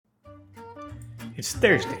It's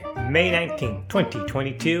Thursday, May 19th,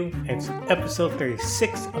 2022, and it's episode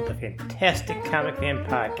 36 of the Fantastic Comic Fan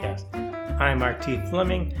Podcast. I'm RT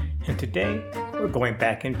Fleming, and today we're going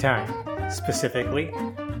back in time, specifically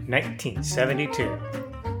 1972.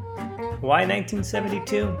 Why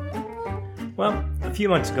 1972? Well, a few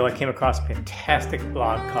months ago I came across a fantastic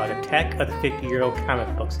blog called Attack of the 50-Year-Old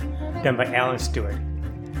Comic Books, done by Alan Stewart.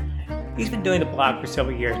 He's been doing the blog for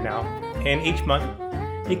several years now, and each month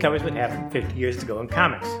he covers what happened 50 years ago in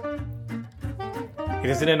comics. It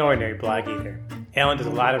isn't an ordinary blog either. Alan does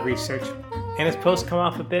a lot of research, and his posts come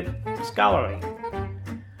off a bit scholarly.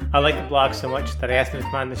 I like the blog so much that I asked him to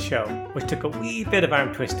come on the show, which took a wee bit of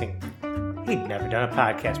arm twisting. He'd never done a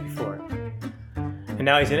podcast before. And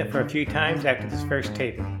now he's in it for a few times after this first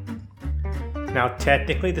taping. Now,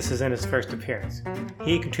 technically, this isn't his first appearance.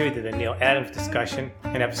 He contributed to the Neal Adams discussion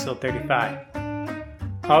in episode 35.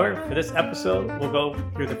 However, for this episode, we'll go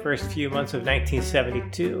through the first few months of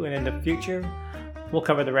 1972, and in the future, we'll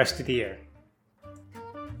cover the rest of the year.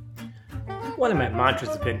 One of my mantras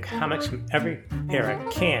has been comics from every era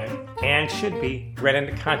can and should be read in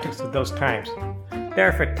the context of those times. There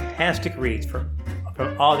are fantastic reads from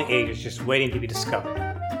all the ages just waiting to be discovered.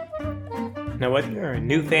 Now, whether you're a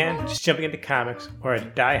new fan just jumping into comics or a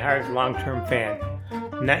die-hard long-term fan,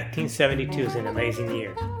 1972 is an amazing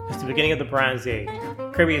year. It's the beginning of the Bronze Age.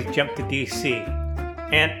 Kirby has jumped to DC.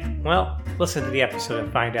 And, well, listen to the episode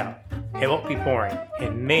and find out. It won't be boring,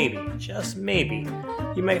 and maybe, just maybe,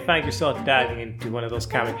 you might find yourself diving into one of those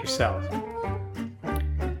comics yourself.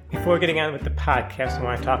 Before getting on with the podcast, I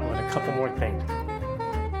want to talk about a couple more things.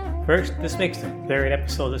 First, this makes the third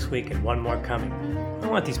episode this week and one more coming. I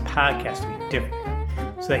want these podcasts to be different,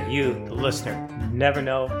 so that you, the listener, never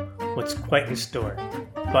know what's quite in store,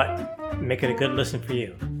 but make it a good listen for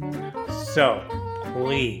you. So,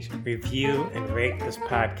 please review and rate this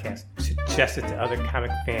podcast. Suggest it to other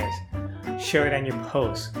comic fans. Share it on your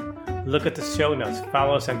posts. Look at the show notes.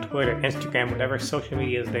 Follow us on Twitter, Instagram, whatever social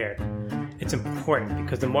media is there. It's important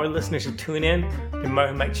because the more listeners who tune in, the more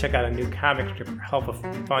who might check out a new comic strip or help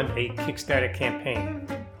fund a Kickstarter campaign.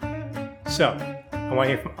 So, I want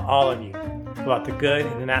to hear from all of you about the good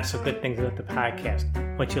and the not so good things about the podcast.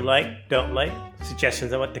 What you like, don't like,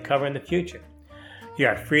 suggestions on what to cover in the future. You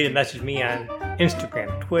are free to message me on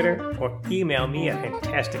Instagram, Twitter, or email me at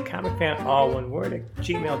fantasticcomicfan, all one word, at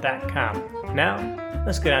gmail.com. Now,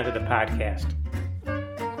 let's get on to the podcast.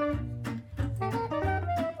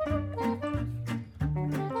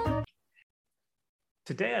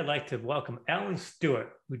 Today, I'd like to welcome Alan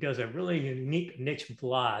Stewart, who does a really unique niche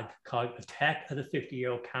blog called Attack of the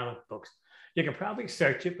 50-Year-Old Comic Books. You can probably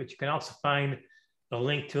search it, but you can also find the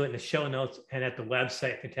link to it in the show notes and at the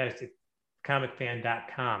website,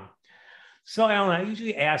 fantasticcomicfan.com. So, Alan, I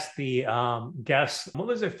usually ask the guests, what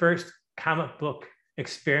was their first comic book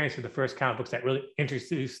experience, or the first comic books that really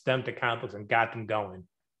introduced them to comic books and got them going?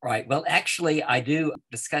 Right. Well, actually, I do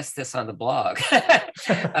discuss this on the blog.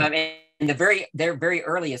 In their very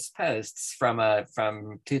earliest posts from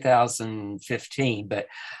 2015, but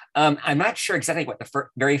I'm not sure exactly what the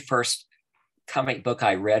very first comic book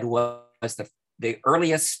I read was. The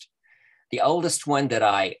oldest one that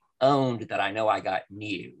I owned that I know I got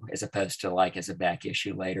new, as opposed to like as a back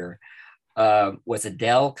issue later, was a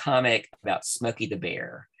Dell comic about Smokey the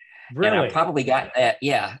Bear. Really? And I probably got that,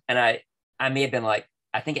 yeah. And I may have been like,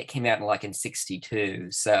 I think it came out in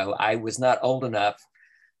 62. So I was not old enough.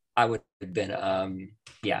 I would have been, I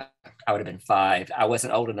would have been 5. I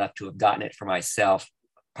wasn't old enough to have gotten it for myself.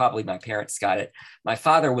 Probably my parents got it. My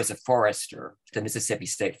father was a forester, the Mississippi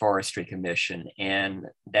State Forestry Commission. And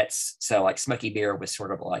so Smokey Bear was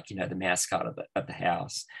sort of like, the mascot of the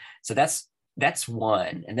house. So that's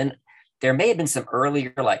one. And then there may have been some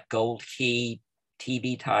earlier like Gold Key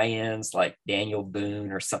TV tie-ins like Daniel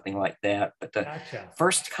Boone or something like that. But the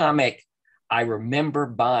first comic I remember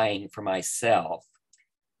buying for myself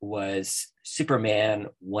was Superman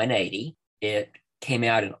 180. It came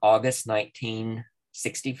out in August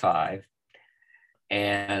 1965.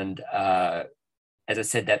 And as I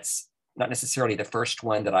said, that's not necessarily the first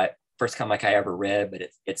comic I ever read, but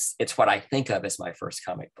it's what I think of as my first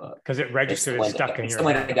comic book. Because it registered, it's stuck in your head. It's the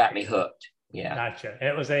one that got me hooked. Yeah. Gotcha. And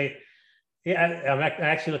it was I'm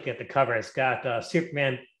actually looking at the cover. It's got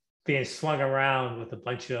Superman being swung around with a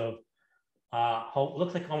bunch of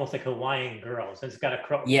looks like almost like Hawaiian girls. It's got a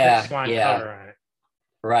Kurt Swan cover on it.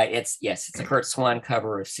 Right. It's a Kurt Swan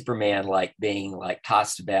cover of Superman like being like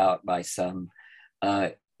tossed about by some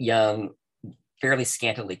young, fairly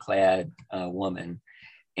scantily clad woman.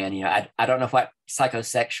 And, you know, I don't know what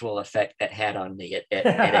psychosexual effect that had on me at age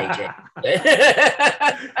 8.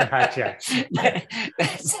 Gotcha.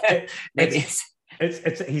 Maybe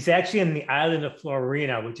He's actually in the island of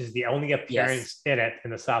Florina, which is the only appearance in it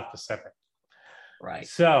in the South Pacific. Right.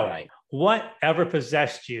 So, right. What ever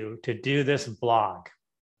possessed you to do this blog?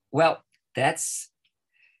 Well,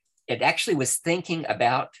 it actually was thinking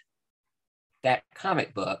about that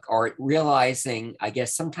comic book, or realizing, I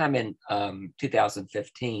guess sometime in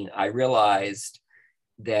 2015, I realized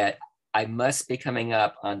that I must be coming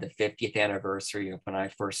up on the 50th anniversary of when I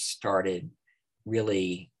first started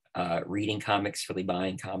really reading comics, really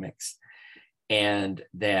buying comics. And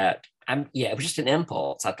that it was just an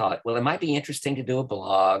impulse. I thought, well, it might be interesting to do a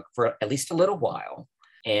blog for at least a little while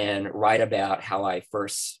and write about how I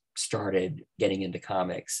first started getting into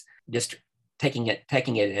comics. Just taking it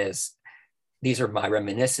as these are my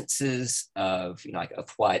reminiscences of,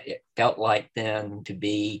 of what it felt like then to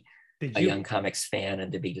be a young comics fan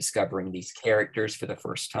and to be discovering these characters for the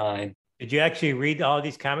first time. Did you actually read all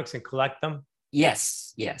these comics and collect them?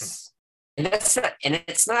 Yes. And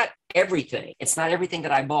it's not everything. It's not everything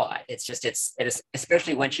that I bought. It is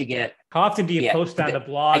especially once you get. How often do you post on the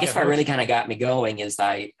blog? I guess what really kind of got me going is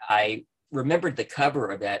I remembered the cover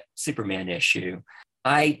of that Superman issue.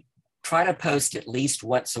 I try to post at least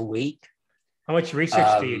once a week. How much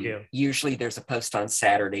research do you do? Usually there's a post on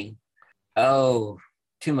Saturday. Oh,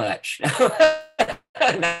 too much.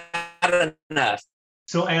 Not enough.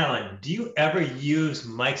 So, Alan, do you ever use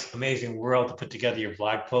Mike's Amazing World to put together your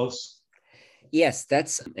blog posts? Yes,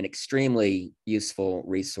 that's an extremely useful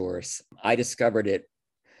resource. I discovered it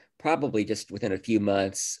probably just within a few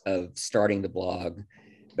months of starting the blog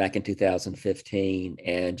back in 2015.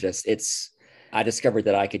 And I discovered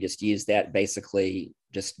that I could just use that, basically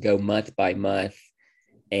just go month by month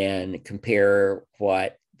and compare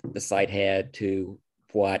what the site had to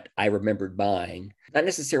what I remembered buying. Not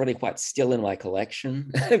necessarily what's still in my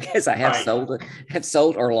collection, because I have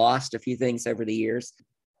sold or lost a few things over the years,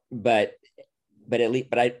 but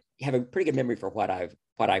I have a pretty good memory for what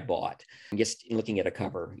I bought. Just looking at a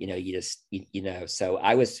cover, so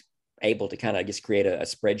I was able to kind of just create a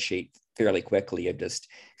spreadsheet fairly quickly of just,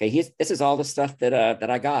 okay, this is all the stuff that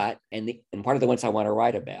I got, and part of the ones I want to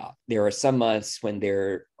write about. There are some months when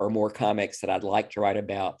there are more comics that I'd like to write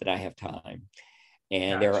about than I have time,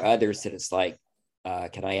 and there are others that it's like,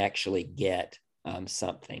 can I actually get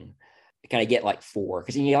something? Can I get like 4?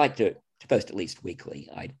 Because you like to post at least weekly.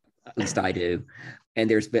 At least I do. And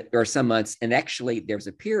there are some months, and actually there's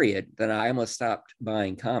a period that I almost stopped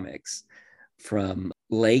buying comics from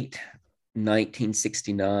late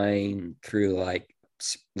 1969 through like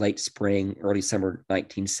late spring, early summer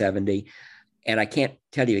 1970. And I can't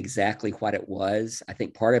tell you exactly what it was. I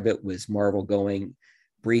think part of it was Marvel going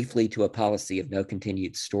briefly to a policy of no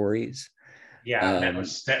continued stories. Yeah,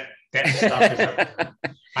 that stuff is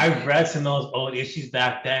I read some of those old issues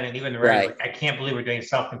back then, and even I can't believe we're doing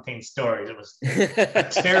self-contained stories. It was a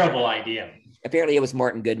terrible idea. Apparently, it was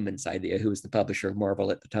Martin Goodman's idea, who was the publisher of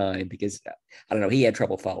Marvel at the time, because I don't know, he had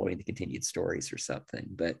trouble following the continued stories or something.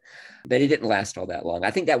 But it didn't last all that long.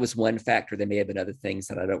 I think that was one factor. There may have been other things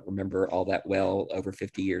that I don't remember all that well over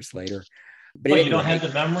 50 years later. But anyway, you don't have the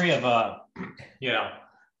memory of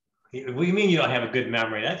what do you mean you don't have a good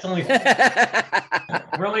memory? That's only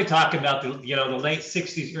we're only talking about the late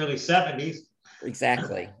 60s, early 70s.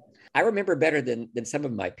 Exactly. I remember better than some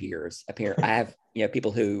of my peers. I have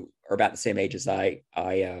people who are about the same age as I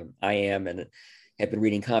am, and have been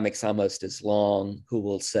reading comics almost as long, who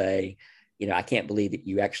will say, I can't believe that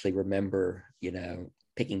you actually remember,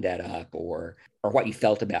 picking that up or what you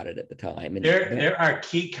felt about it at the time. And there are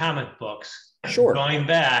key comic books going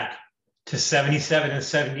back to 77 and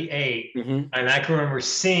 78. Mm-hmm. And I can remember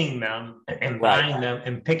seeing them and buying them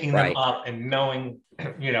and picking them up and knowing,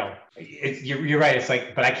 you're right. It's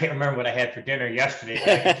like, but I can't remember what I had for dinner yesterday. But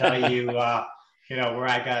I can tell you, where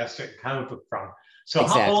I got a certain comic book from. So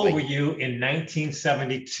How old were you in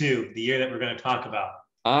 1972, the year that we're going to talk about?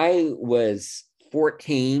 I was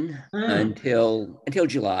 14 until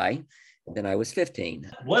July. Then I was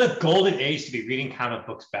 15. What a golden age to be reading comic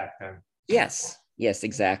books back then. Yes,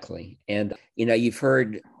 exactly. And, you've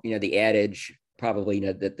heard, the adage probably,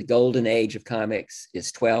 that the golden age of comics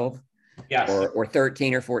is 12 or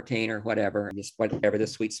 13 or 14 or whatever, just whatever the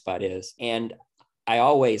sweet spot is. And I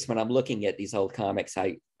always, when I'm looking at these old comics,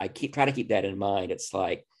 I try to keep that in mind. It's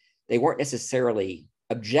like, they weren't necessarily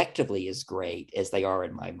objectively as great as they are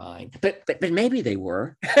in my mind, but maybe they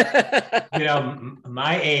were.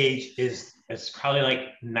 My age is probably like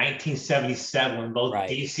 1977 when both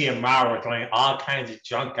DC and Marvel were throwing all kinds of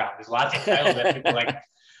junk out. There's lots of titles that people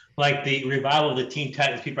like the revival of the Teen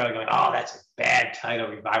Titans. People are going, oh, that's a bad title,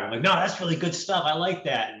 revival. I'm like, no, that's really good stuff. I like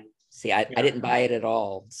that. And, see, I didn't buy it at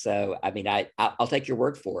all. So, I mean, I'll take your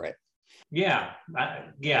word for it. Yeah.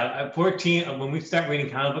 14. When we start reading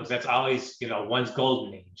comic books, that's always one's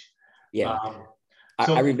golden age. Yeah. Um, I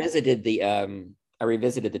so revisited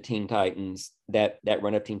the Teen Titans, that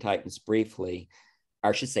run of Teen Titans briefly. Or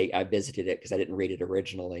I should say I visited it because I didn't read it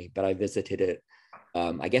originally, but I visited it.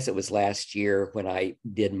 I guess it was last year when I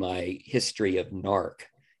did my history of Narc.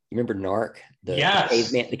 You remember Narc,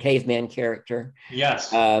 yes, the caveman character? yes.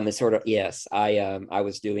 It's sort of, yes. I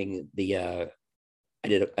was doing I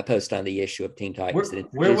did a post on the issue of Teen Titans.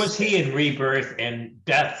 Where was he in Rebirth and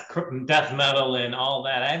Death Metal and all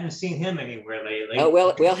that? I haven't seen him anywhere lately. Oh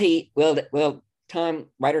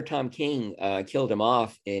writer Tom King killed him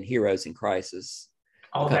off in Heroes in Crisis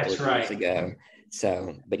a couple of years ago.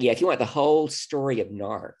 So, but yeah, if you want the whole story of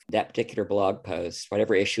Narc, that particular blog post,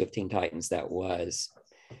 whatever issue of Teen Titans that was,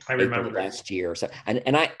 I remember last year. So, and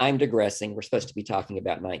I'm digressing. We're supposed to be talking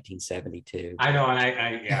about 1972. I know,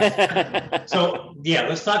 and yeah. So yeah,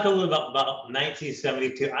 let's talk a little about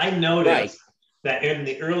 1972. I noticed that in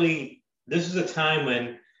the this is a time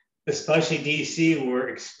when, especially DC, were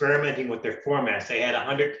experimenting with their formats. They had a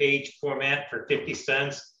 100-page format for 50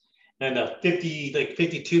 cents. And a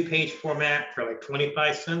 52-page format for like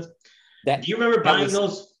 25 cents. Do you remember buying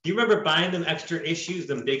those? Do you remember buying them extra issues,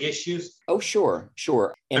 them big issues? Oh, sure.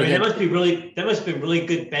 And that must have been really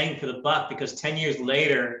good bang for the buck, because 10 years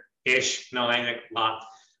later ish,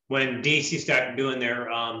 when DC started doing their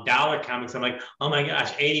dollar comics, I'm like, oh my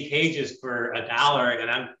gosh, 80 pages for $1, and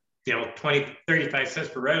I'm 35 cents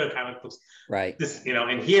for regular comic books. Right.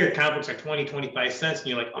 And here comic books are 25 cents, and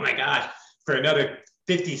you're like, oh my gosh, for another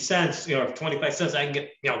 50 cents, 25 cents, I can get,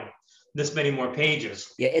 this many more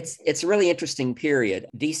pages. Yeah, it's a really interesting period.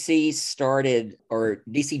 DC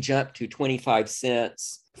jumped to 25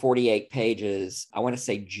 cents, 48 pages, I want to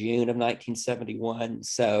say June of 1971.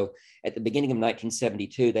 So at the beginning of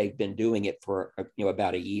 1972, they've been doing it for,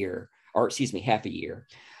 about a year, or excuse me, half a year.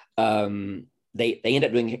 They end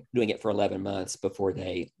up doing it for 11 months before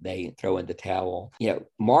they throw in the towel.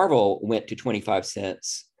 Marvel went to 25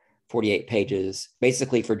 cents, 48 pages,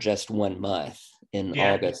 basically for just 1 month in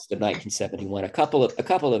August of 1971. A couple of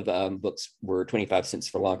books were 25 cents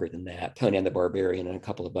for longer than that, Conan the Barbarian and a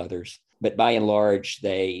couple of others. But by and large,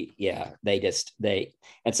 and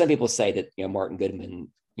some people say that Martin Goodman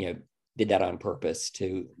did that on purpose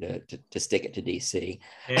to stick it to DC.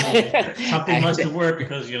 Something must have worked,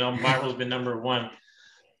 because Marvel's been number one.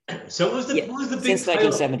 So what was the big since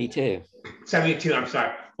 1972? 72. I'm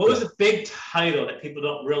sorry. What was the big title that people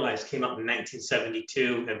don't realize came out in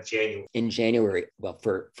 1972 of January? In January, well,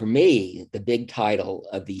 for me, the big title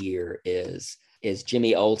of the year is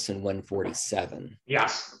Jimmy Olsen 147.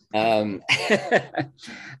 Yes. This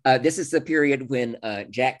is the period when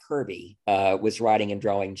Jack Kirby was writing and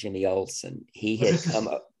drawing Jimmy Olsen.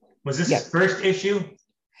 Was this his first issue?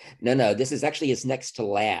 No, this is actually his next to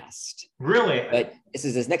last. Really? But this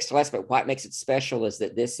is his next to last, but what makes it special is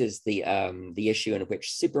that this is the issue in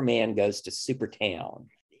which Superman goes to Supertown.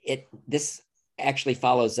 This actually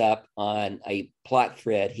follows up on a plot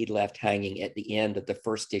thread he'd left hanging at the end of the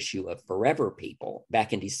first issue of Forever People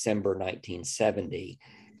back in December 1970.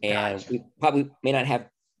 And gotcha. We probably may not have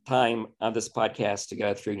time on this podcast to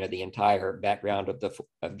go through the entire background of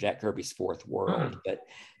Jack Kirby's Fourth World,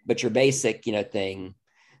 but your basic thing,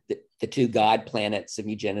 the two god planets of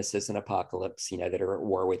Eugenesis and Apocalypse, that are at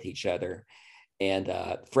war with each other. And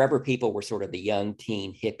Forever People were sort of the young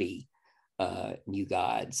teen hippie new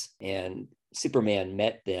gods. And Superman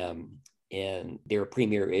met them in their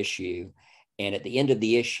premiere issue. And at the end of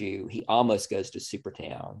the issue, he almost goes to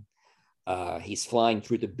Supertown. He's flying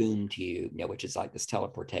through the boom tube, which is like this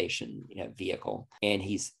teleportation vehicle, and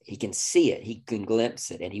he can see it, he can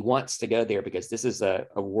glimpse it, and he wants to go there because this is a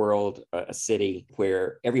world, a city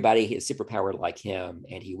where everybody is superpowered like him,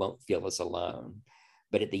 and he won't feel as alone.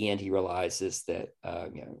 But at the end, he realizes that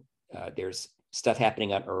there's stuff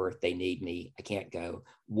happening on Earth. They need me. I can't go.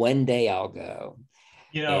 One day I'll go.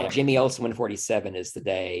 And Jimmy Olsen 147 is the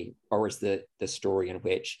day, or is the story in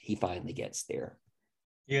which he finally gets there.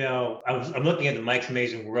 I'm looking at the Mike's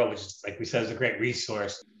Amazing World, which is, like we said, is a great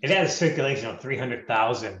resource. It had a circulation of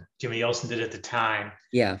 300,000. Jimmy Olsen did at the time.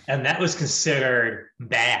 Yeah. And that was considered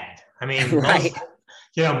bad. I mean, right.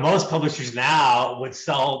 Most publishers now would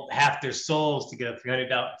sell half their souls to get a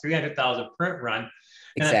 300,000 print run.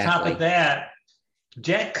 And exactly. On top of that,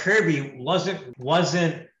 Jack Kirby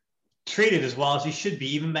wasn't treated as well as he should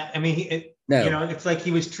be. Even back, I mean, it's like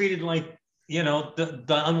he was treated like, the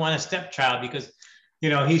unwanted stepchild, because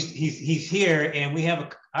he's here, and we have an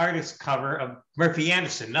artist cover of Murphy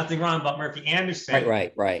Anderson. Nothing wrong about Murphy Anderson.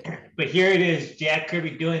 Right. But here it is, Jack Kirby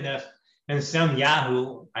doing this, and some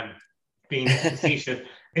Yahoo, I'm being facetious,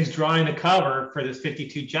 is drawing the cover for this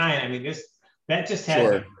 52 Giant. I mean, that just had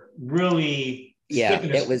Sure. really Yeah,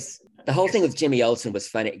 sticking it was the whole thing with Jimmy Olsen was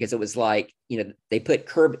funny because it was like, they put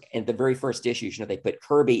Kirby in the very first issues, they put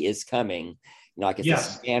Kirby is coming, like it's this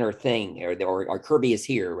Yes. banner thing, or Kirby is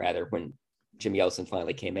here, rather, when Jimmy Olsen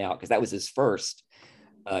finally came out, because that was his first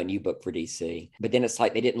new book for DC. But then it's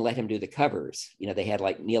like they didn't let him do the covers. They had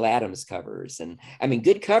like Neil Adams covers, and I mean,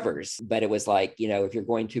 good covers, but it was like, if you're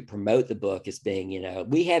going to promote the book as being,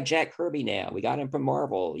 we have Jack Kirby now, we got him from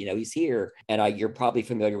Marvel, he's here. And you're probably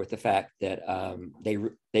familiar with the fact that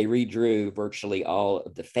they redrew virtually all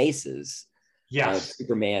of the faces of Yes.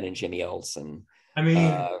 Superman and Jimmy Olsen. I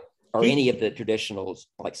mean, or any of the traditional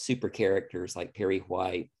like super characters like Perry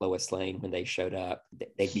White, Lois Lane, when they showed up,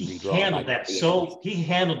 they'd be redrawn. He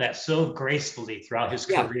handled that so gracefully throughout his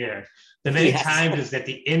career. The many times that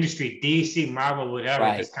the industry, DC, Marvel,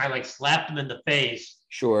 whatever, just kind of like slapped him in the face.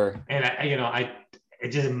 Sure. And it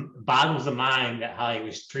just boggles the mind at how he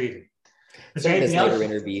was treated. Some of his later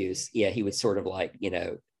interviews, he would sort of like,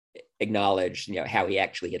 acknowledge, how he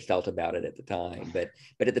actually had felt about it at the time. But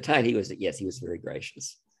at the time, he was very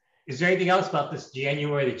gracious. Is there anything else about this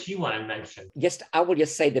January that you want to mention? I will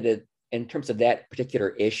just say that in terms of that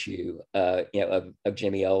particular issue, of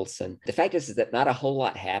Jimmy Olsen, the fact is that not a whole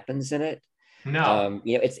lot happens in it. No.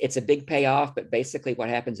 It's a big payoff, but basically what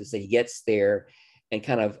happens is that he gets there and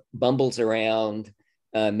kind of bumbles around,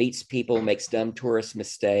 meets people, makes dumb tourist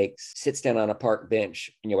mistakes, sits down on a park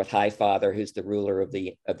bench, with Highfather, who's the ruler of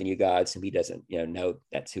the New Gods, and he doesn't, know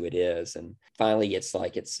that's who it is. And finally, I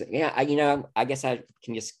guess I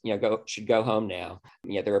can just, should go home now.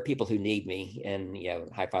 There are people who need me, and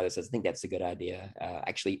Highfather says, I think that's a good idea.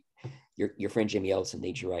 Actually, your friend Jimmy Olsen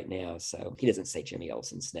needs you right now. So he doesn't say Jimmy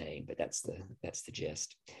Olsen's name, but that's the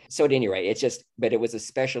gist. So at any rate, but it was a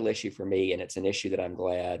special issue for me, and it's an issue that I'm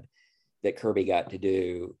glad that Kirby got to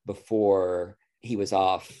do before he was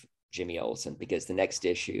off Jimmy Olsen, because the next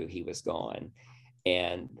issue he was gone.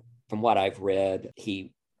 And from what I've read,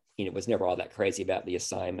 he was never all that crazy about the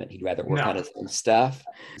assignment. He'd rather work on his own stuff.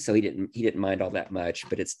 So he didn't mind all that much,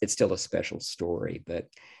 but it's still a special story. But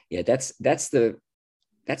yeah, that's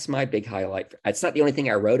my big highlight. It's not the only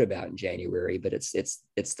thing I wrote about in January, but it's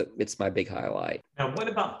my big highlight. Now, what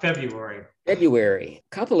about February? February,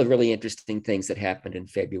 a couple of really interesting things that happened in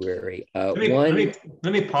February. Let me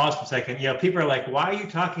pause for a second. People are like, why are you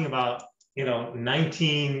talking about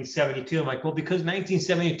 1972? I'm like, well, because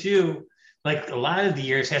 1972, like a lot of the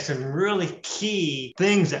years, has some really key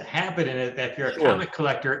things that happen in it that if you're a comic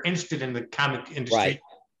collector interested in the comic industry,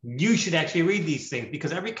 you should actually read these things,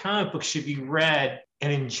 because every comic book should be read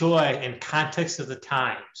and enjoyed in context of the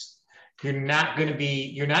times. You're not going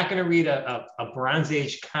to read a Bronze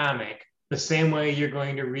Age comic the same way you're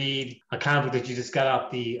going to read a comic book that you just got off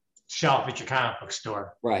the shelf at your comic book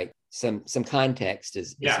store. Right. Some context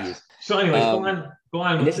is used. So anyways, go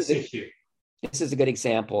on with this issue. This is a good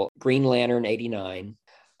example. Green Lantern 89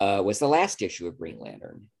 was the last issue of Green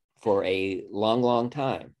Lantern for a long, long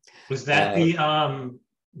time. Was that the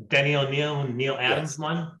Denny O'Neil and Neil Adams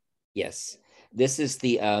one? Yes. This is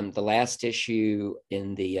the last issue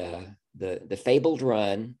in the fabled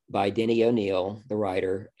run by Denny O'Neil, the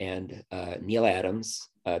writer, and Neil Adams,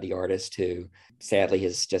 the artist, who sadly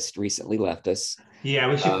has just recently left us. Yeah,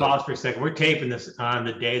 we should pause for a second. We're taping this on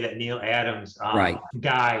the day that Neil Adams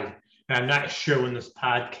died. And I'm not sure when this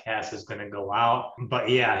podcast is going to go out. But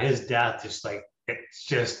yeah, his death, it's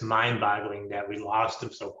just mind-boggling that we lost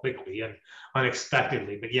him so quickly and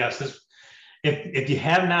unexpectedly. But yes, if you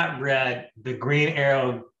have not read the Green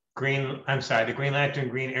Lantern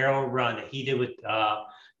Green Arrow run that he did with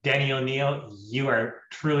Denny O'Neil, you are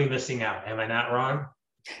truly missing out. Am I not wrong?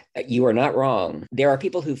 You are not wrong. There are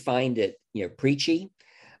people who find it, preachy,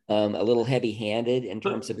 a little heavy-handed in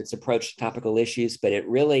terms of its approach to topical issues, but it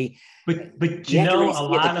really, but you have to really see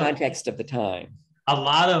the context of the time. A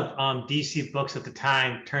lot of DC books at the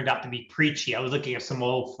time turned out to be preachy. I was looking at some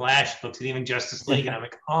old Flash books and even Justice League, and I'm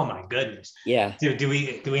like, oh my goodness. Yeah. Do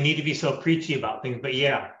we need to be so preachy about things? But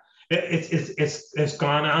yeah, it's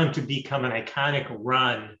gone on to become an iconic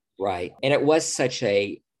run. Right. And it was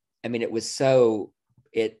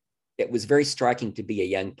it was very striking to be a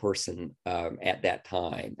young person at that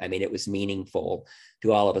time. I mean, it was meaningful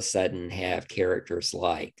to all of a sudden have characters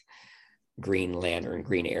like Green Lantern,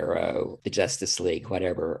 Green Arrow, the Justice League,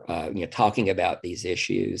 whatever, talking about these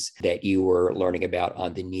issues that you were learning about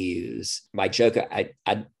on the news. My joke, I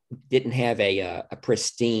didn't have a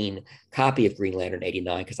pristine copy of Green Lantern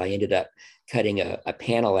 89 because I ended up cutting a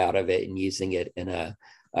panel out of it and using it in a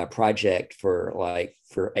project for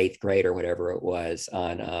 8th grade or whatever it was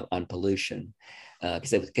on pollution.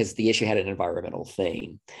 because the issue had an environmental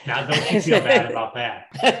theme. Now, don't you feel bad about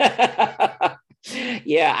that?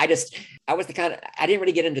 Yeah, I was the kind of, I didn't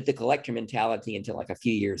really get into the collector mentality until like a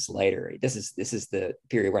few years later. This is the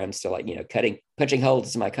period where I'm still like, punching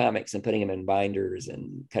holes in my comics and putting them in binders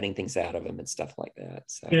and cutting things out of them and stuff like that.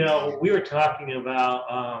 So, We were talking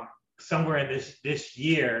about somewhere in this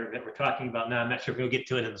year that we're talking about now. I'm not sure if we'll get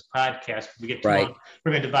to it in this podcast. If we get too long,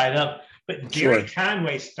 we're going to divide it up. But Jerry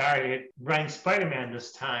Conway started writing Spider-Man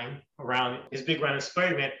this time around his big run of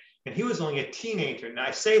Spider-Man, and he was only a teenager. Now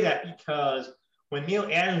I say that because when Neil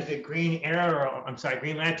Adams did Green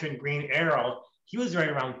Lantern, Green Arrow, he was right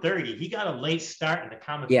around 30. He got a late start in the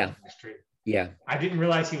comic book industry. Yeah. I didn't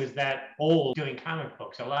realize he was that old doing comic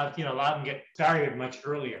books. A lot of them get started much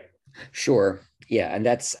earlier. Sure. Yeah. And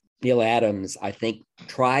that's Neil Adams, I think,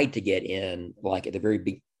 tried to get in like at the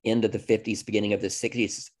very end of the 50s, beginning of the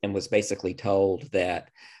 60s, and was basically told that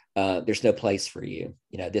there's no place for you.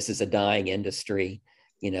 This is a dying industry.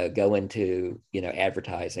 Go into,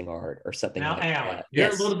 advertising art or something now, like Alan, that. You're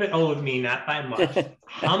a little bit older than me, not by much.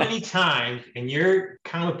 How many times in your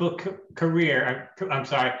comic book career, I'm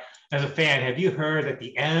sorry, as a fan, have you heard that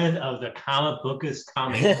the end of the comic book is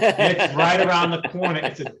coming? It's right around the corner.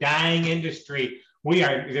 It's a dying industry.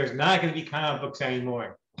 There's not going to be comic books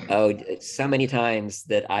anymore. Oh, so many times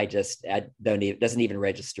that it doesn't even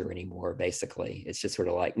register anymore. Basically, it's just sort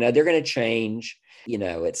of like, no, they're going to change.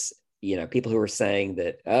 It's, people who are saying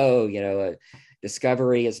that,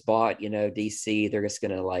 Discovery has bought, DC, they're just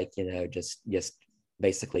going to just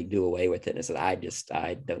basically do away with it. And so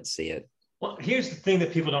I don't see it. Well, here's the thing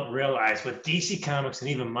that people don't realize with DC Comics and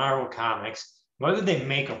even Marvel Comics, whether they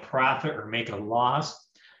make a profit or make a loss,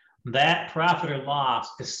 that profit or loss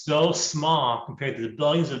is so small compared to the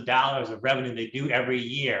billions of dollars of revenue they do every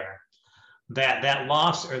year that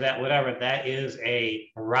loss or that whatever, that is a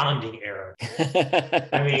rounding error.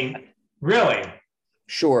 I mean, really.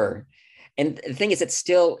 Sure. And the thing is, it's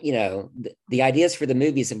still, the ideas for the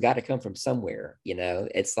movies have got to come from somewhere.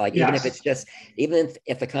 It's like, even if it's just, even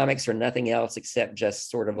if the comics are nothing else except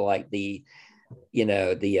just sort of like the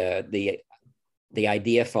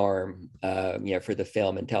idea farm, for the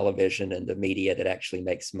film and television and the media that actually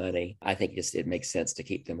makes money, I think it makes sense to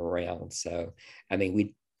keep them around. So, I mean,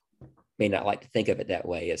 we may not like to think of it that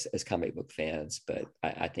way as comic book fans, but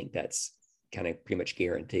I think that's kind of pretty much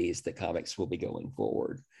guarantees that comics will be going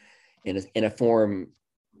forward in a form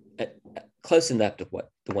close enough to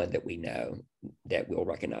the one that we know that we'll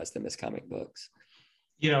recognize them as comic books.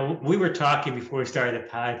 We were talking before we started the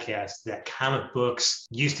podcast that comic books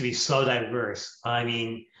used to be so diverse. I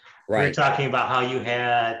mean, we were talking about how you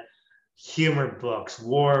had humor books,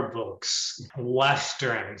 war books,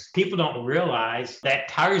 Westerns. People don't realize that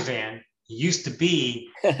Tarzan used to be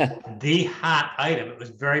the hot item. It was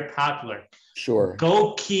very popular. Sure.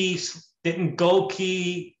 Gokey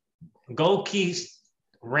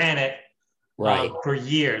ran it for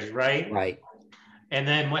years, right? Right. And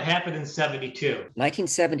then what happened in 72?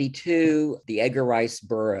 1972, the Edgar Rice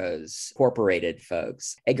Burroughs Incorporated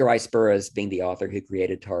folks. Edgar Rice Burroughs being the author who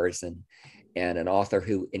created Tarzan and an author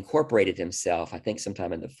who incorporated himself, I think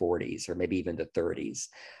sometime in the 40s or maybe even the 30s.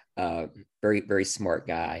 Very, very smart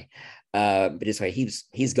guy. But anyway,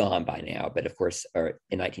 he's gone by now, but of course,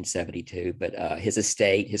 in 1972, but his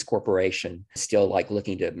estate, his corporation, still like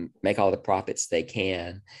looking to make all the profits they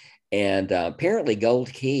can. And apparently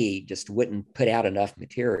Gold Key just wouldn't put out enough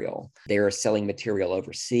material. They were selling material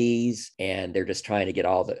overseas and they're just trying to get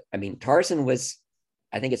Tarzan was,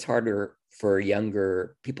 I think it's harder for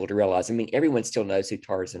younger people to realize. I mean, everyone still knows who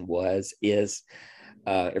Tarzan is.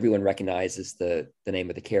 Everyone recognizes the name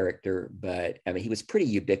of the character, but I mean, he was pretty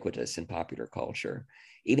ubiquitous in popular culture,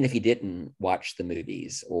 even if you didn't watch the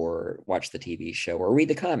movies or watch the TV show or read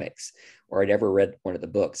the comics or had ever read one of the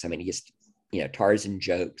books. I mean, he just, Tarzan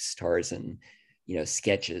jokes, Tarzan,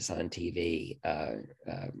 sketches on TV,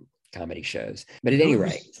 comedy shows. But at any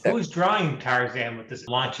rate, who's drawing Tarzan with this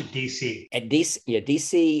launch at DC? At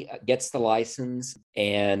DC gets the license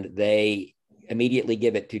and they immediately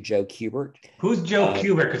give it to Joe Kubert. Who's Joe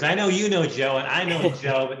Kubert? Because I know you know Joe and I know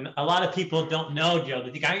Joe, but a lot of people don't know Joe.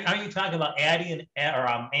 They think, aren't you talking about Andy and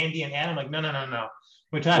Adam? Like, no.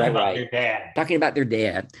 We're talking about their dad. Talking about their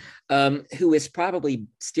dad, who is probably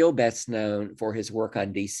still best known for his work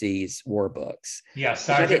on DC's war books. Yeah,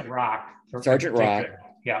 Sergeant Rock.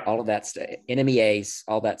 Yeah, all of that stuff. Enemy Ace,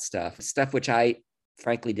 all that stuff which I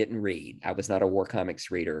frankly didn't read. I was not a war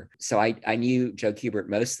comics reader. So I knew Joe Kubert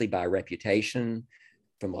mostly by reputation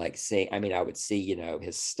from like seeing, I would see,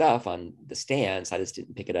 his stuff on the stands. I just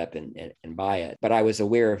didn't pick it up and buy it, but I was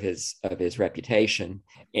aware of his reputation.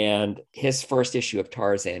 And his first issue of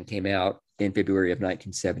Tarzan came out in February of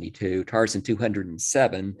 1972. Tarzan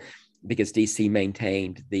 207, because DC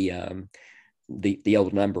maintained the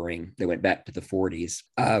old numbering. They went back to the 40s.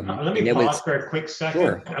 Let me pause for a quick second.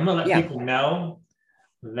 Sure. I'm going to let people know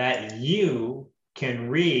that you can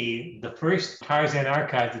read the first Tarzan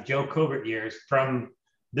archives of Joe Kubert years from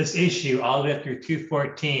this issue all the way up through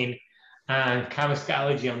 214 on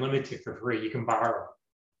Comixology Unlimited for free. You can borrow.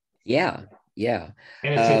 Yeah.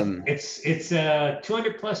 And it's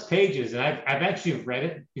 200 plus pages, and I've actually read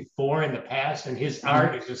it before in the past, and his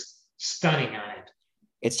art is just stunning on it.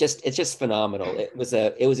 It's just phenomenal. It was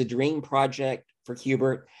a dream project for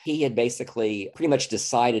Kubert. He had basically pretty much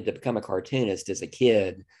decided to become a cartoonist as a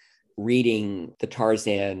kid, reading the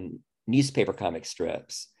Tarzan newspaper comic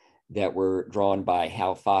strips that were drawn by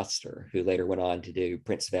Hal Foster, who later went on to do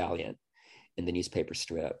Prince Valiant in the newspaper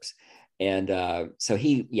strips. And so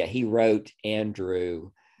he wrote and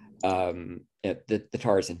drew the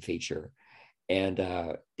Tarzan feature. And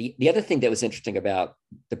the other thing that was interesting about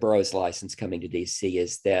the Burroughs license coming to DC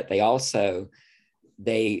is that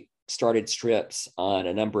they started strips on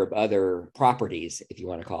a number of other properties, if you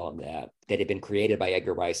want to call them that had been created by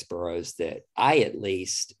Edgar Rice Burroughs that I, at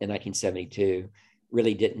least in 1972,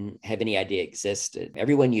 really didn't have any idea existed.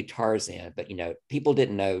 Everyone knew Tarzan, but people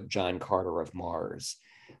didn't know John Carter of Mars,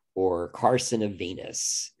 or Carson of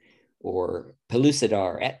Venus, or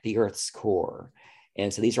Pellucidar at the Earth's core.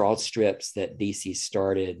 And so these are all strips that DC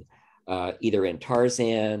started either in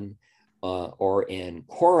Tarzan or in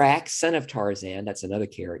Korak, son of Tarzan. That's another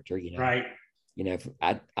character, Right.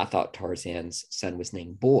 I thought Tarzan's son was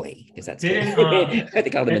named Boy, because that's what they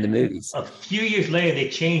called him in the movies. A few years later, they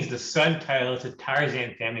changed the son title to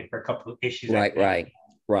Tarzan Family for a couple of issues. Right.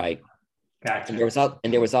 Gotcha.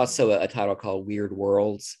 And there was also a title called Weird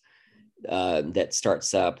Worlds that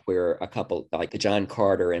starts up where a couple like the John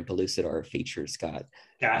Carter and Pellucidar features got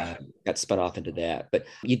spun off into that. But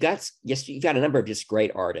you've got a number of just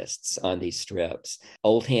great artists on these strips.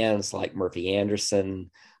 Old hands like Murphy Anderson,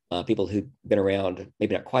 people who've been around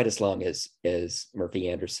maybe not quite as long as Murphy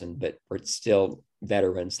Anderson, but were still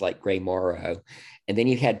veterans like Gray Morrow. And then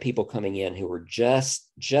you had people coming in who were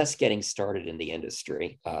just getting started in the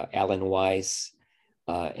industry. Alan Weiss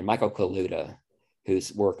and Michael Kaluta,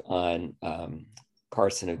 whose work on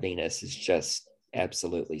Carson of Venus is just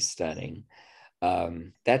absolutely stunning.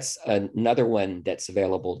 That's another one that's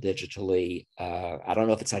available digitally. I don't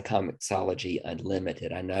know if it's on Comixology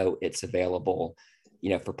Unlimited. I know it's available,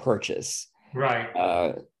 for purchase. Right.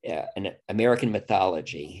 And American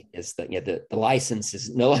Mythology is the license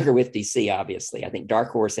is no longer with DC, obviously. I think Dark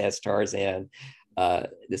Horse has Tarzan.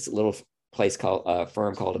 This little place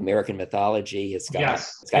firm called American Mythology. It's got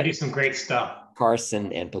they do some great stuff.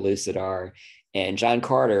 Carson and Pellucidar, and John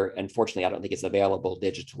Carter. Unfortunately, I don't think it's available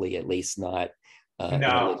digitally, at least not in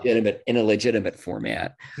a legitimate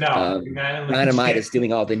format. No, Dynamite is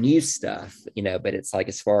doing all the new stuff, but it's like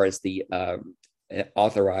as far as the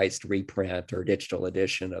authorized reprint or digital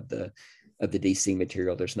edition of the DC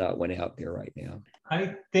material, there's not one out there right now.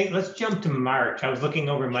 I think let's jump to March. I was looking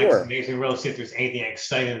over Mike's Amazing World to see if there's anything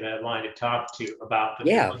exciting that I wanted to talk to about.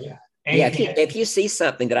 If you see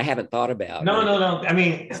something that I haven't thought about. No. I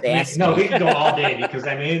mean, we can go all day because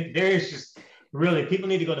there's just really people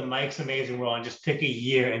need to go to Mike's Amazing World and just pick a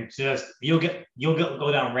year and just you'll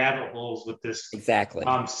go down rabbit holes with this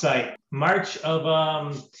site. March of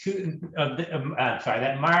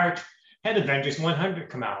that March had Avengers 100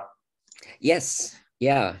 come out. Yes,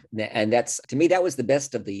 yeah, and that's, to me, that was the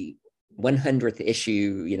best of the 100th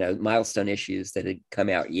issue, milestone issues that had come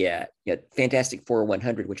out yet. Fantastic Four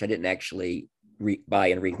 100, which I didn't actually buy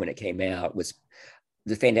and read when it came out, was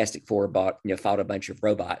the Fantastic Four fought a bunch of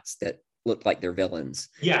robots that looked like they're villains.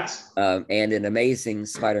 Yes. And an Amazing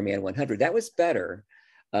Spider-Man 100, that was better.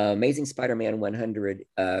 Amazing Spider-Man 100,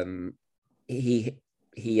 he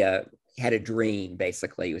had a dream,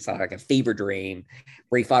 basically. It was like a fever dream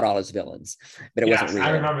where he fought all his villains, but it wasn't real. I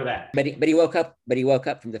remember that. But he woke up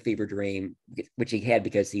from the fever dream, which he had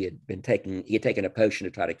because he had taken a potion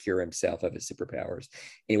to try to cure himself of his superpowers.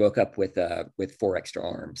 And he woke up with 4 extra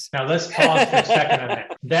arms. Now let's pause for a second on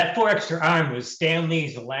that. That 4 extra arm was Stan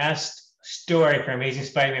Lee's last story for Amazing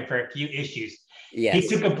Spider-Man for a few issues. Yes. He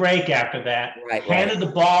took a break after that, handed the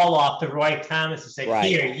ball off to Roy Thomas and said,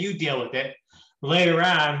 "Here, you deal with it." Later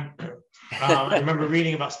on, I remember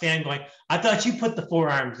reading about Stan going, "I thought you put the 4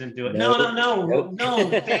 arms into it." No, Stan,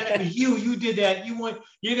 it was you. You did that.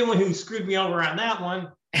 You're the one who screwed me over on that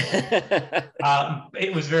one.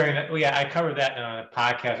 It was very, I covered that on a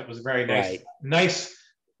podcast. It was very nice. Right.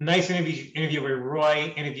 Nice interview where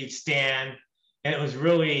Roy interviewed Stan, and it was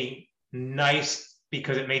really nice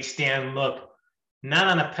because it made Stan look not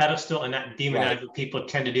on a pedestal and not Right. demonize what people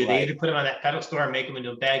tend to do. They Right. either put him on that pedestal or make him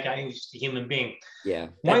into a bad guy. He's just a human being. Yeah.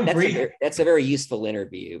 One brief. That's a very useful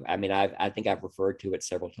interview. I mean, I think I've referred to it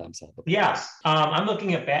several times on the podcast. Yes. I'm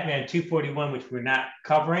looking at Batman 241, which we're not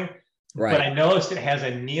covering, Right. but I noticed it has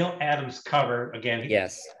a Neil Adams cover again.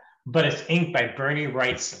 Yes. But it's inked by Bernie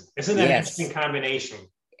Wrightson. Isn't that an interesting combination?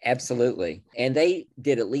 Absolutely. And they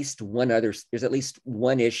did at least there's at least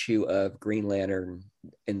one issue of Green Lantern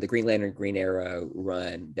in the Green Lantern Green Arrow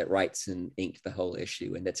run that Wrightson inked the whole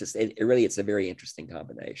issue. And that's just, it's a very interesting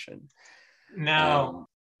combination. Now,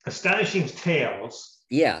 Astonishing Tales.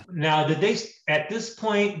 Yeah. Now, at this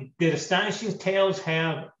point, did Astonishing Tales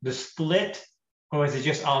have the split, or is it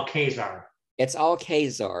just all Kazar? It's all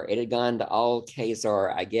Kazar. It had gone to all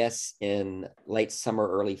Kazar, I guess, in late summer,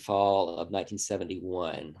 early fall of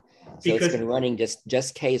 1971. So it's been running just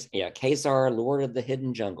Kazar, Kazar, Lord of the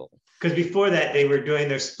Hidden Jungle. Because before that, they were doing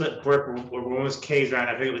their split work. One was Kazar, and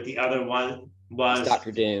I think what the other one was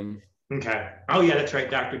Dr. Doom. Okay. Oh yeah, that's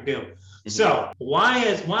right, Dr. Doom. Mm-hmm. So why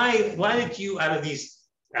did you, out of these,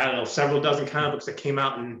 I don't know, several dozen comic books that came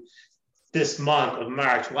out in this month of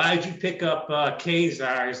March, why did you pick up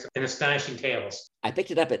Kazar's and Astonishing Tales? I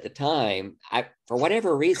picked it up at the time. For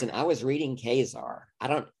whatever reason, I was reading Kazar.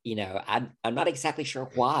 I'm not exactly sure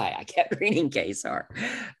why I kept reading Kazar.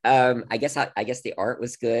 I guess the art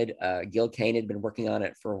was good. Gil Kane had been working on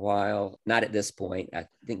it for a while. Not at this point. I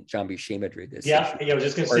think John Buscema drew this. Yeah, I was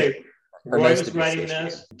just going to say, Roy was writing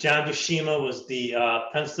this. John Buscema was the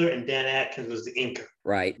penciler, and Dan Atkins was the inker.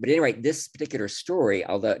 Right. But anyway, this particular story,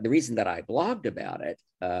 although the reason that I blogged about it,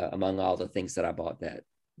 among all the things that I bought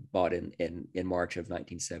in March of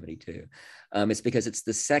 1972, is because it's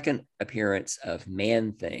the second appearance of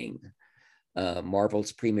Man-Thing,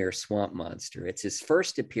 Marvel's premier swamp monster. It's his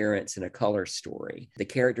first appearance in a color story. The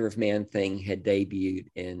character of Man-Thing had debuted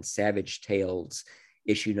in Savage Tales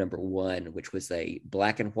issue number 1, which was a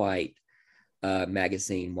black and white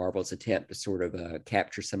magazine, Marvel's attempt to sort of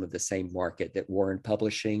capture some of the same market that Warren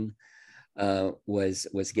Publishing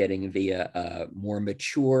was getting via a more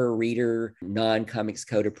mature reader, non-Comics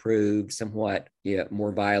Code approved, somewhat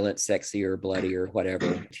more violent, sexier, bloodier,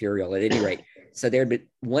 whatever material at any rate. So there had been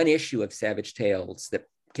one issue of Savage Tales that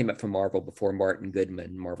came up from Marvel before Martin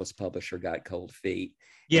Goodman, Marvel's publisher, got cold feet.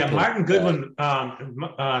 Yeah, Martin Goodman,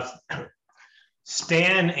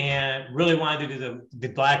 Stan and really wanted to do the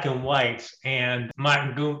black and whites, and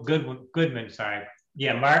Martin Goodman, sorry.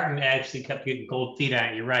 Yeah, Martin actually kept getting cold feet on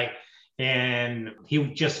it, you're right. And he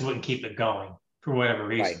just wouldn't keep it going for whatever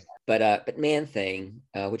reason. Right. But Man-Thing,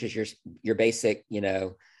 which is your basic,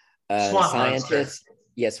 swamp scientist. Monster.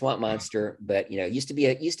 Yeah, swamp monster, but used to be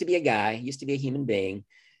a guy, used to be a human being,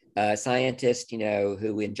 scientist,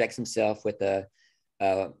 who injects himself with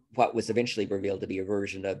what was eventually revealed to be a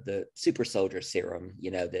version of the super soldier serum,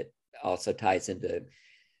 that also ties into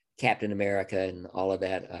Captain America and all of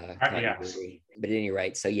that. But at any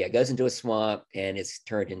rate, so it goes into a swamp and is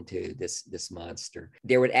turned into this monster.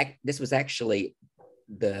 This was actually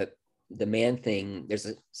the Man-Thing.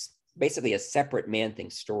 There's basically a separate Man-Thing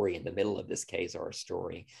story in the middle of this Kazar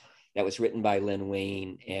story that was written by Len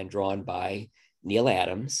Wein and drawn by Neil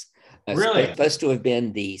Adams. Really? It's supposed to have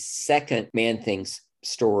been the second Man-Thing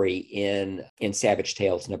story in Savage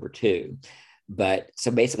Tales number 2. But so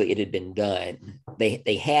basically it had been done.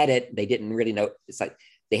 They had it. They didn't really know. It's like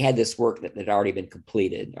they had this work that had already been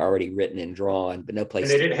completed, already written and drawn, but no place.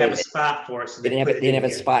 And they didn't have a spot for it. So they didn't have a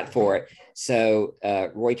spot for it. So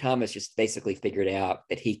Roy Thomas just basically figured out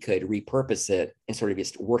that he could repurpose it and sort of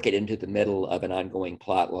just work it into the middle of an ongoing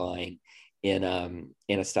plot line in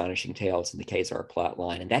Astonishing Tales and the Kazar plot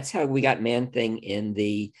line. And that's how we got Man-Thing in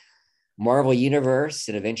the Marvel Universe,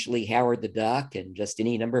 and eventually Howard the Duck, and just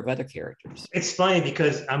any number of other characters. It's funny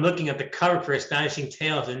because I'm looking at the cover for Astonishing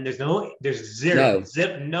Tales, and there's no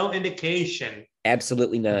indication.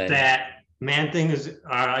 Absolutely none. That Man-Thing is,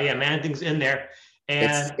 Man-Thing's in there,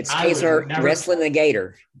 and it's Kazar wrestling a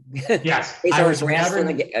gator. Yes, Kazar's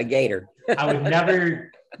wrestling a gator. I would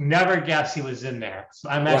never guess he was in there. So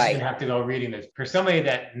I'm actually gonna have to go reading this. For somebody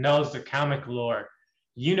that knows the comic lore,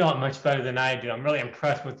 you know it much better than I do. I'm really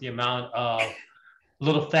impressed with the amount of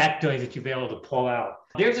little factoids that you've been able to pull out.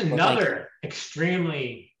 There's another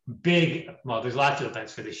extremely big, there's lots of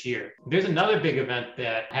events for this year. There's another big event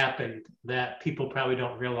that happened that people probably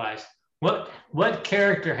don't realize. What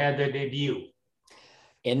character had their debut?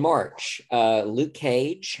 In March, Luke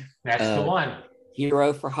Cage. That's the one.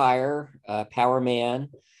 Hero for hire, Power Man,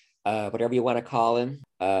 whatever you want to call him.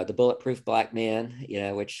 The Bulletproof Black Man,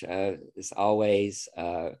 which is always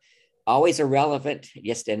always irrelevant.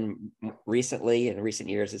 Just in recent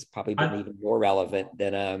years, it's probably been even more relevant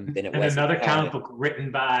than it And was at another the time. comic book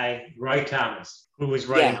written by Roy Thomas, who was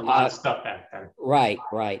writing Yeah, a lot of stuff back then. right.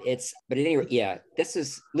 But anyway, yeah, this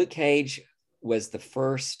is Luke Cage was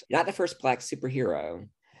not the first black superhero.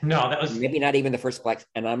 No, that was Maybe not even the first black,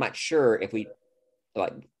 and I'm not sure if we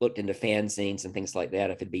like looked into fanzines and things like that,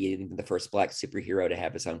 if it'd be even the first black superhero to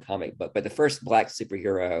have his own comic book, but the first black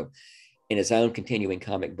superhero in his own continuing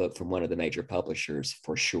comic book from one of the major publishers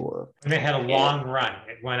for sure. And it had a long run.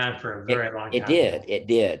 It went on for a very long time. It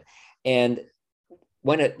did. And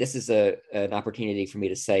this is an opportunity for me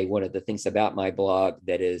to say one of the things about my blog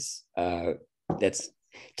that is that's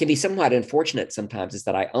can be somewhat unfortunate sometimes is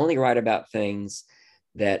that I only write about things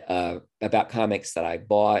that about comics that I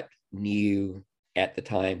bought, knew at the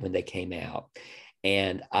time when they came out.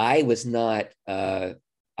 And I was not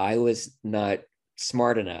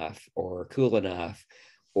smart enough or cool enough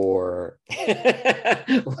or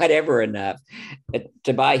whatever enough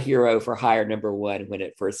to buy Hero for Hire #1 when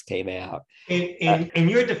it first came out. In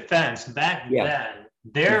your defense, back then,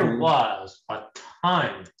 there was a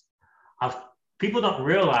ton of people don't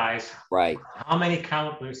realize how many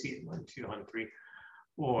comic books. Let me see, 1, 2, 3,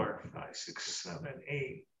 4, 5, 6, 7,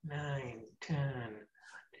 8, 9, 10.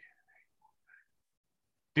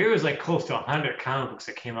 There was like close to 100 comic books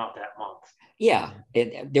that came out that month. Yeah,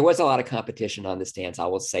 there was a lot of competition on the stands. I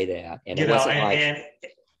will say that, and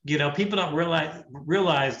people don't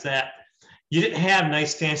realize that you didn't have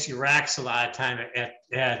nice fancy racks a lot of time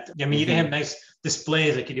you didn't have nice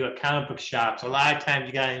displays like you do at comic book shops. A lot of times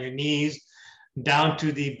you got on your knees down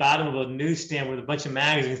to the bottom of a newsstand with a bunch of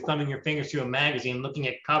magazines, thumbing your fingers through a magazine, looking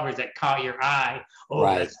at covers that caught your eye. Oh,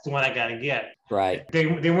 that's the one I got to get. Right. They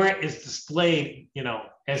weren't as displayed,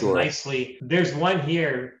 as nicely. There's one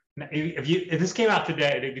here. If this came out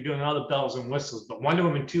today, they'd be doing all the bells and whistles. But Wonder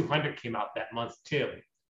Woman 200 came out that month too.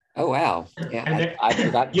 Oh wow! Yeah, I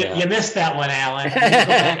forgot. You missed that one, Alan.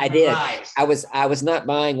 I did. I was not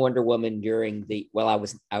buying Wonder Woman during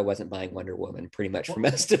I wasn't buying Wonder Woman pretty much for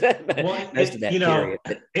most of that period.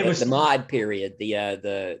 It was the mod period,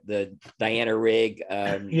 the Diana Rigg.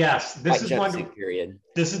 Yes, this is Wonder period.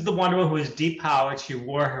 This is the Wonder Woman who is depowered. She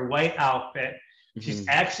wore her white outfit. She's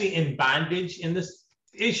actually in bondage in this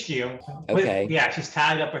issue. Okay. She's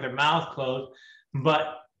tied up with her mouth closed,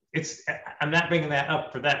 but. I'm not bringing that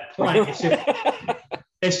up for that point.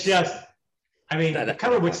 It's just, the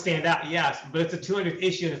cover would stand out, yes, but it's a 200th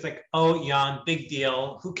issue, and it's like, oh, Jan, big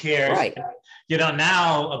deal. Who cares? Right.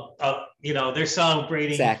 Now, they're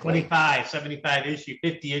celebrating 25, 75 issues,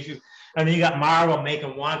 50 issues, and then you got Marvel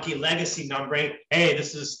making wonky legacy numbering. Hey,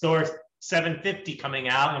 this is store 750 coming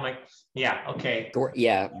out, and I'm like, yeah, okay.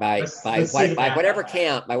 Yeah, by whatever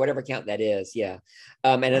count that is, yeah.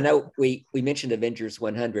 And I know we mentioned Avengers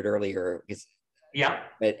 100 earlier,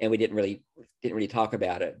 and we didn't really talk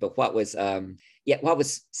about it. But what was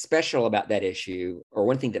special about that issue, or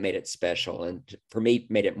one thing that made it special, and for me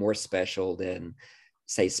made it more special than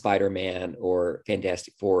say Spider-Man or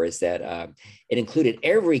Fantastic Four, is that it included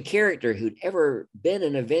every character who'd ever been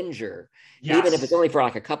an Avenger, even if it's only for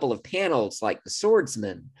like a couple of panels, like the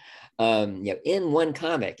Swordsman. In one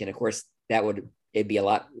comic. And of course it'd be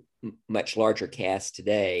much larger cast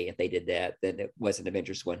today if they did that than it was in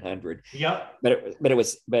Avengers 100. Yep. But it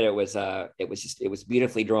was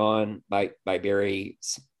beautifully drawn by Barry.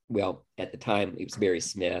 Well, at the time it was Barry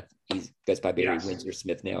Smith. He goes by Barry Windsor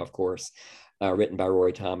Smith now, of course. Written by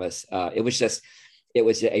Roy Thomas. It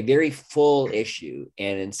was a very full issue,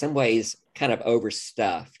 and in some ways kind of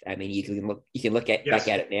overstuffed. You can look back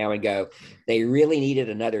at it now and go, they really needed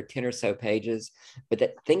another 10 or so pages. But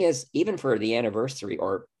the thing is, even for the anniversary,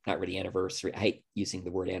 or not really anniversary, I hate using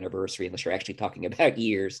the word anniversary unless you're actually talking about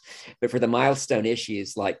years, but for the milestone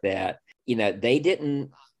issues like that, they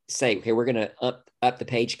didn't say, okay, we're going to up the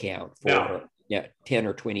page count for 10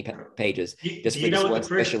 or 20 pages just for this one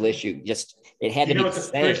special issue. Just it had to be. What the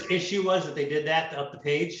first issue was that they did that to up the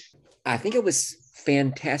page? I think it was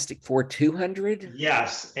Fantastic Four 200.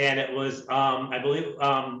 Yes, and it was I believe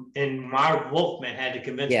and Marv Wolfman had to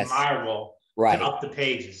convince Marvel to up the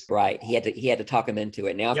pages. Right, he had to talk him into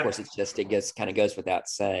it. Now, of course, it kind of goes without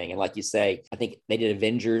saying. And like you say, I think they did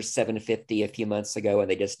Avengers 750 a few months ago, and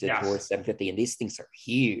they just did Thor 750, and these things are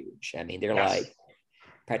huge. They're like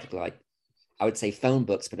practically like, I would say phone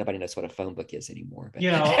books, but nobody knows what a phone book is anymore. But.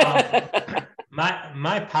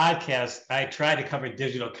 My podcast, I try to cover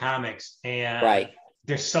digital comics, and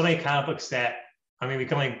there's so many comic books that we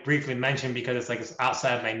can only briefly mention because it's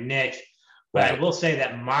outside my niche. But I will say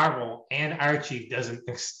that Marvel and Archie does an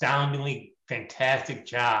astoundingly fantastic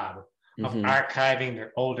job of archiving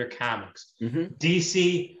their older comics.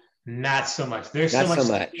 DC Not so much. There's Not so much.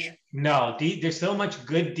 so much. No, there's so much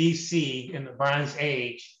good DC in the Bronze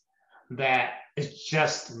Age that is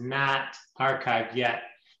just not archived yet.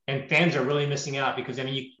 And fans are really missing out because, I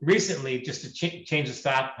mean, you recently, just to change the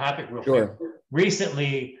topic real quick,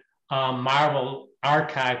 recently Marvel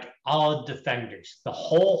archived all Defenders, the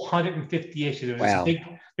whole 150 issues.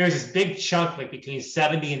 There's this big chunk, like between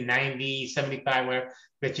 70 and 90, 75, whatever,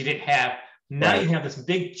 that you didn't have. Now you have this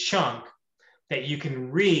big chunk that you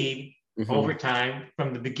can read over time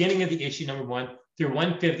from the beginning of the issue number 1 through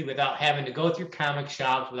 150 without having to go through comic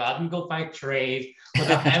shops, without having to go find trades,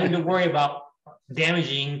 without having to worry about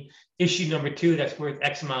damaging issue number 2 that's worth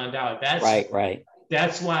X amount of dollars. That's right.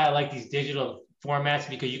 That's why I like these digital formats,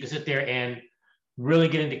 because you can sit there and really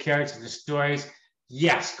get into characters and the stories.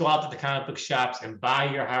 Yes, go out to the comic book shops and buy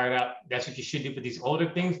your heart out. That's what you should do for these older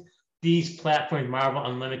things. These platforms, Marvel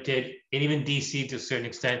Unlimited, and even DC to a certain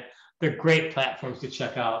extent, they're great platforms to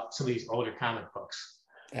check out some of these older comic books.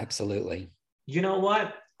 Absolutely. You know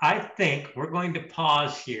what? I think we're going to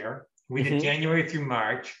pause here. We did January through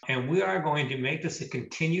March, and we are going to make this a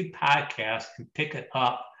continued podcast and pick it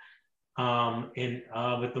up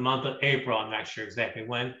with the month of April. I'm not sure exactly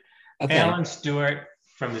when. Okay. Alan Stewart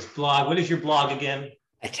from this blog. What is your blog again?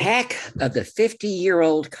 Attack of the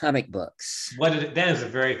 50-Year-Old Comic Books. That is a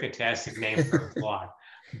very fantastic name for a blog.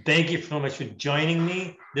 Thank you so much for joining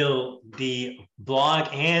me. The blog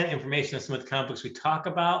and information on some of the comic books we talk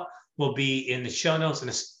about will be in the show notes and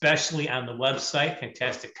especially on the website,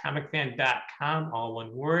 fantasticcomicfan.com, all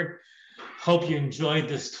one word. Hope you enjoyed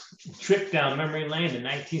this trip down memory lane in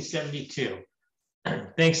 1972.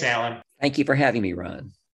 Thanks, Alan. Thank you for having me,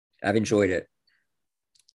 Ron. I've enjoyed it.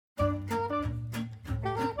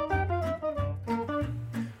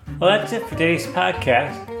 Well, that's it for today's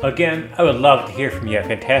podcast. Again, I would love to hear from you at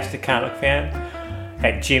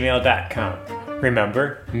fantasticcomicfan@gmail.com.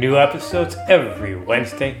 Remember, new episodes every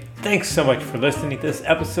Wednesday. Thanks so much for listening to this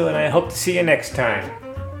episode, and I hope to see you next time.